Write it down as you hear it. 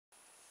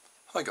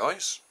Hi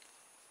guys,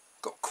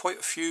 got quite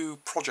a few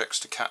projects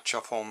to catch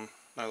up on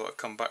now that I've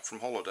come back from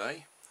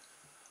holiday.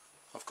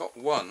 I've got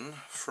one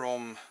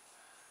from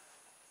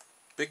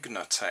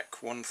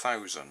Bignatech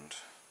 1000.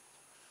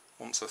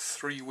 Wants a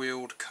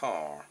three-wheeled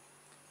car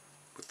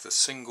with the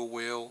single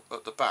wheel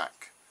at the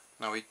back.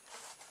 Now he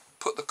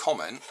put the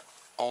comment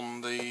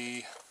on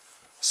the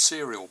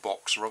cereal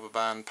box rubber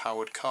band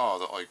powered car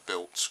that I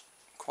built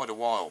quite a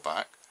while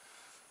back,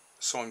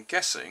 so I'm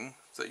guessing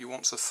that he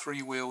wants a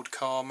three-wheeled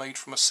car made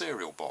from a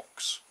cereal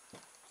box.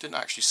 Didn't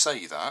actually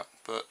say that,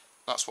 but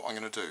that's what I'm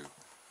going to do.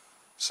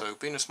 So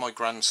being as my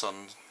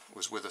grandson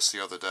was with us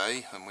the other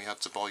day and we had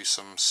to buy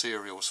some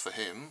cereals for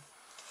him,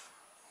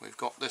 we've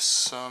got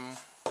this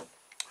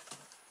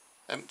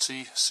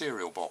empty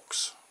cereal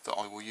box that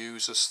I will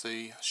use as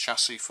the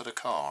chassis for the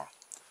car.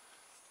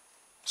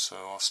 So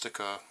I'll stick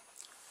a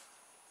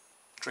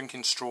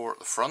drinking straw at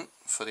the front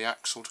for the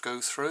axle to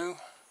go through,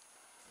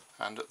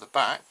 and at the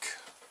back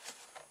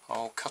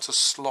I'll cut a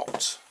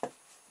slot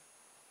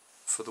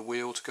for the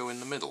wheel to go in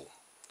the middle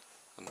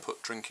and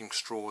put drinking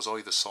straws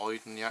either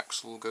side, and the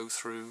axle will go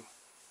through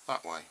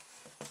that way.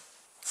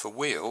 For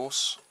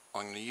wheels,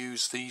 I'm going to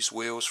use these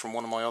wheels from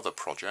one of my other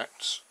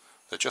projects.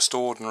 They're just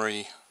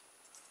ordinary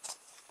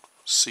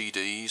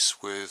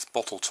CDs with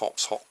bottle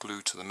tops hot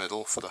glued to the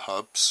middle for the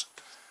hubs.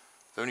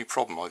 The only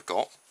problem I've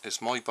got is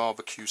my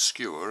barbecue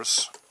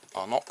skewers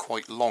are not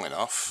quite long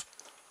enough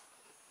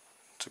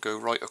to go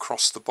right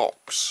across the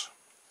box.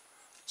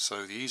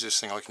 So the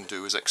easiest thing I can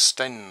do is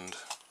extend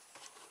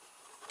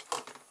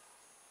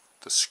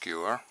the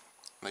skewer,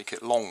 make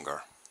it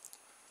longer.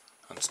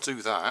 And to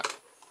do that,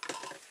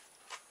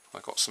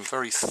 I've got some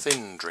very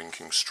thin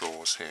drinking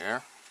straws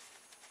here.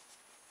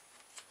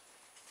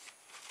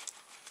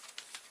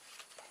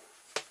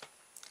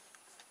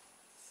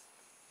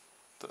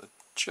 That are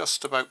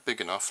just about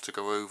big enough to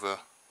go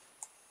over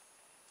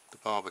the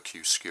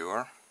barbecue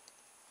skewer.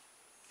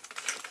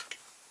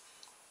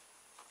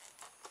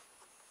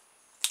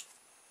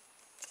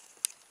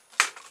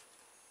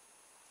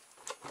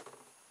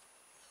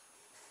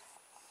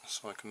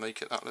 So I can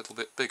make it that little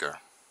bit bigger.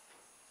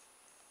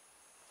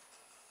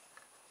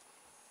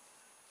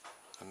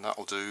 And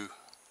that'll do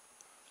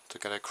to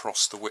get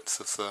across the width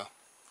of the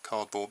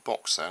cardboard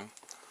box then.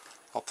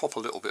 I'll pop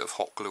a little bit of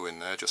hot glue in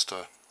there just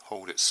to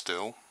hold it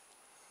still.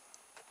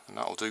 And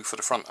that'll do for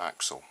the front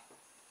axle.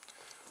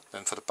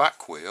 Then for the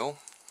back wheel,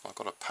 I've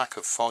got a pack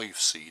of 5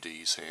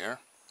 CDs here.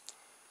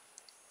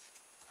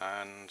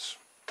 And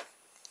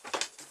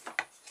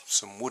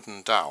some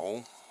wooden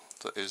dowel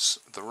that is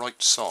the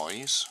right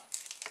size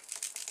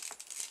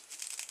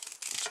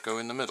to go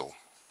in the middle.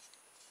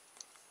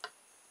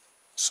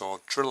 So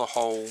I'll drill a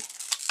hole,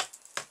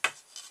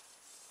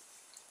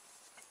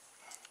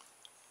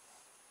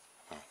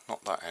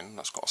 not that end,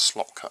 that's got a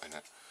slot cut in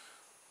it.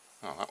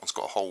 Oh, that one's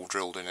got a hole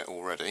drilled in it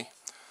already.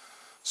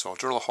 So I'll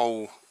drill a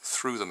hole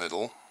through the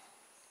middle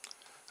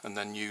and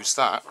then use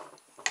that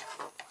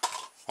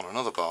on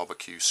another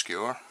barbecue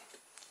skewer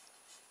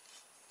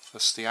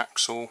as the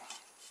axle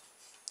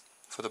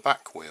for the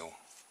back wheel.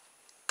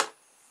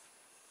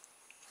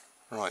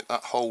 Right,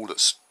 that hole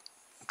that's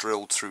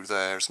drilled through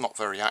there is not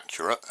very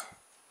accurate,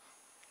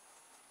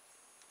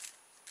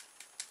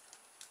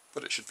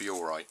 but it should be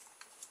alright.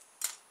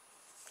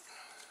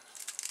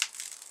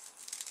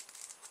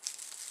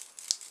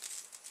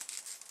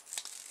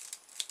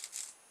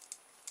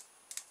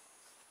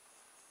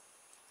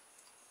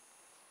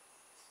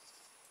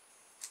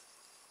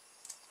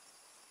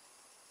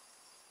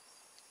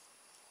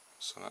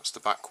 So that's the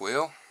back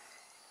wheel.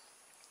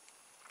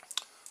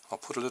 I'll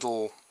put a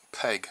little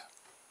peg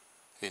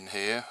in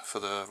here for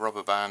the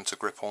rubber band to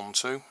grip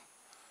onto.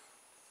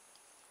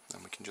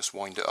 Then we can just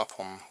wind it up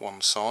on one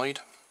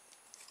side.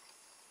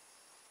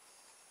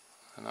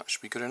 And that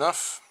should be good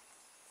enough.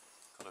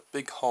 Got a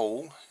big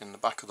hole in the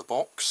back of the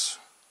box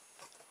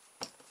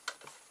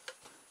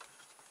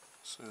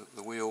so that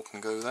the wheel can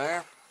go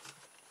there.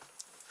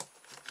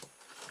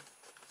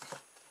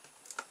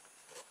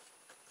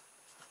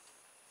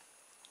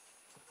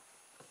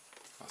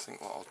 I think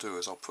what I'll do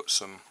is I'll put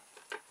some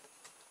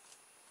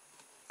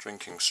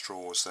drinking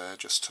straws there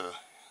just to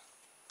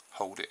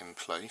hold it in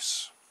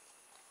place.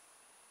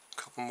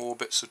 A couple more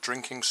bits of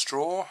drinking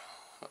straw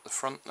at the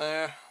front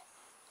there.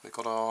 We've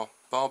got our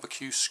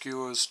barbecue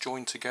skewers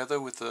joined together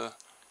with a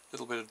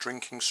little bit of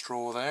drinking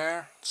straw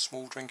there,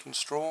 small drinking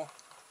straw.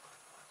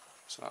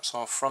 So that's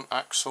our front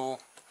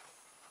axle,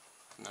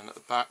 and then at the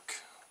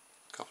back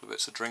a couple of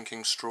bits of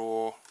drinking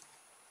straw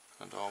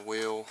and our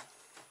wheel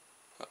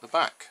at the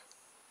back.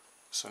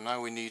 So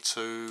now we need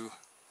to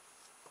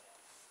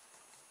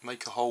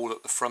make a hole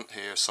at the front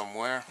here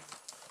somewhere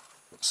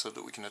so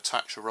that we can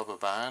attach a rubber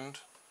band.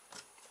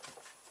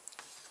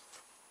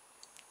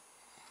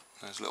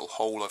 There's a little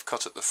hole I've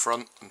cut at the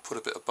front and put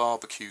a bit of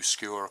barbecue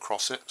skewer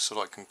across it so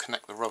that I can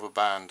connect the rubber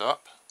band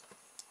up.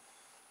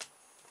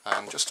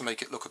 And just to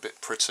make it look a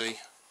bit pretty,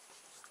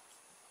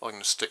 I'm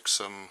going to stick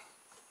some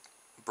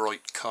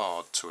bright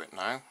card to it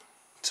now.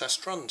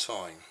 Test run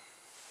time.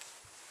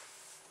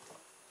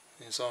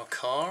 Here's our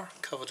car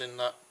covered in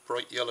that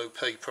bright yellow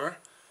paper.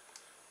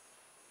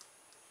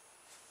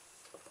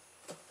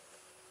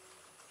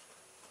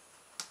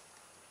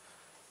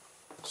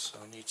 So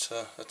I need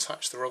to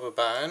attach the rubber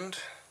band.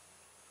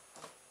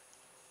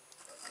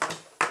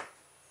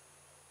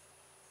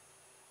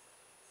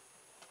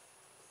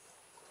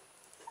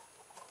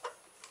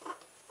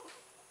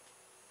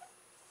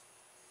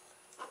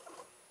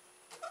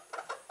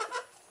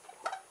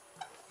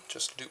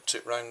 Just looped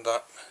it round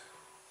that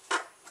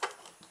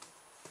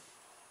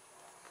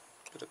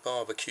bit of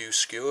barbecue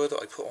skewer that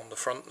I put on the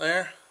front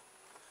there.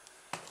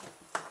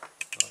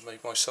 I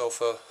made myself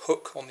a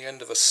hook on the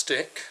end of a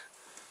stick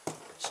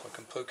so I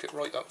can poke it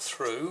right up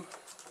through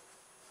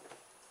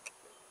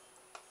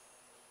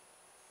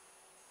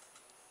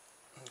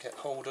and get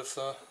hold of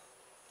the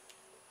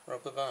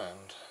rubber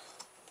band.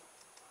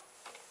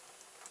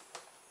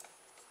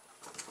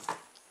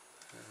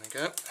 There we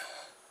go.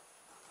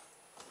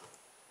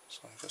 So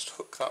I'll just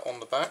hook that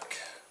on the back.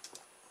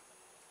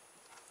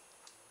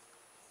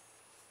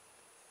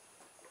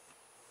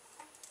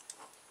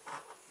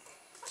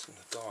 It's in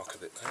the dark a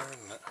bit there,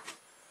 isn't it?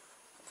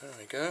 There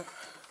we go.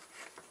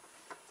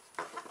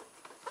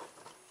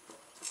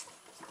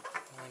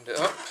 Wind it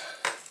up.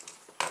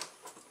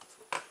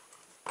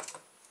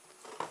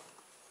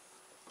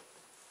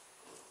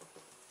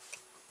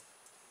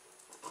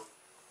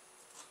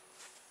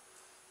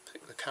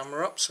 Pick the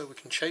camera up so we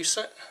can chase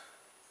it.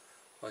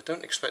 I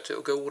don't expect it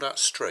will go all that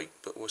straight,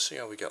 but we'll see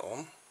how we get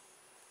on.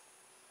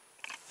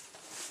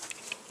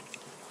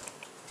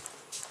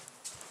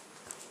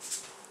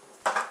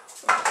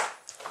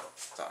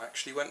 That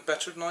actually went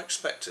better than I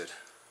expected.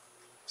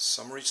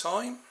 Summary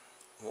time.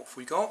 What have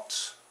we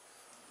got?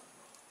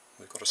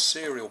 We've got a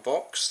cereal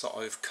box that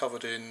I've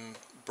covered in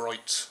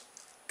bright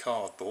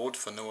cardboard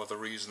for no other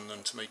reason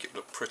than to make it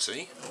look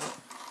pretty.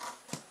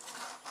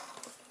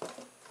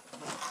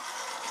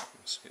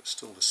 See, it's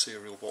still the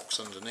cereal box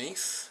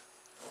underneath.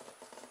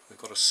 We've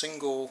got a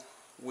single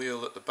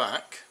wheel at the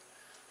back.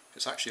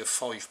 It's actually a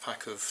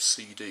 5-pack of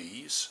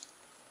CDs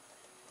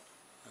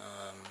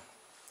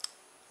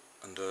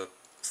and a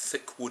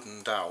thick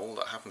wooden dowel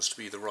that happens to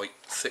be the right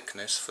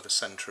thickness for the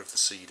centre of the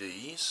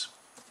CDs.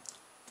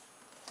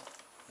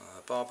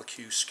 A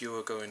barbecue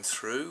skewer going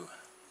through.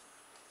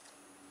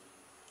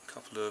 A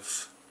couple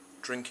of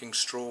drinking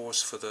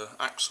straws for the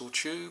axle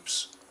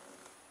tubes.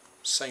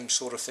 Same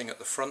sort of thing at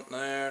the front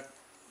there.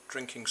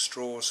 Drinking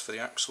straws for the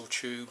axle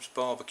tubes,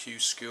 barbecue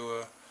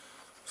skewer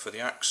for the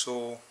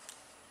axle,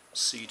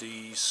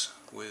 CDs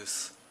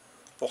with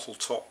bottle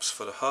tops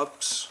for the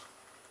hubs.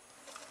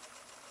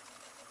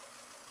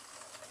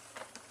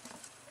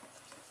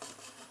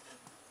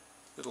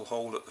 Little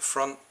hole at the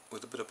front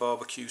with a bit of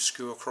barbecue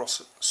skewer across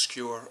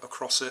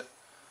it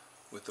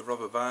with the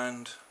rubber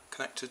band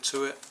connected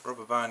to it.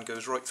 Rubber band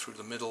goes right through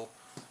the middle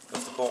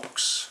of the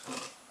box,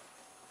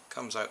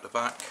 comes out the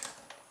back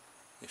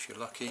if you're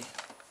lucky.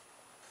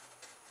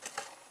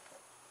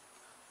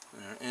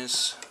 There it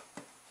is,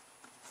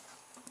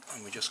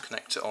 and we just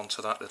connect it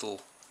onto that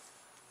little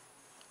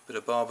bit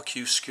of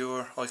barbecue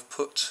skewer I've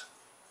put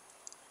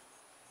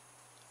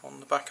on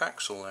the back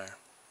axle there.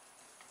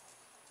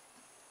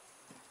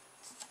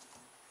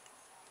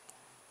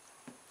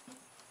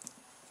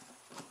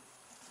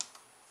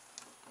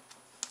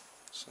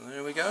 So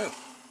there we go,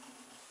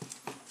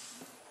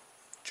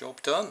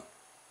 job done.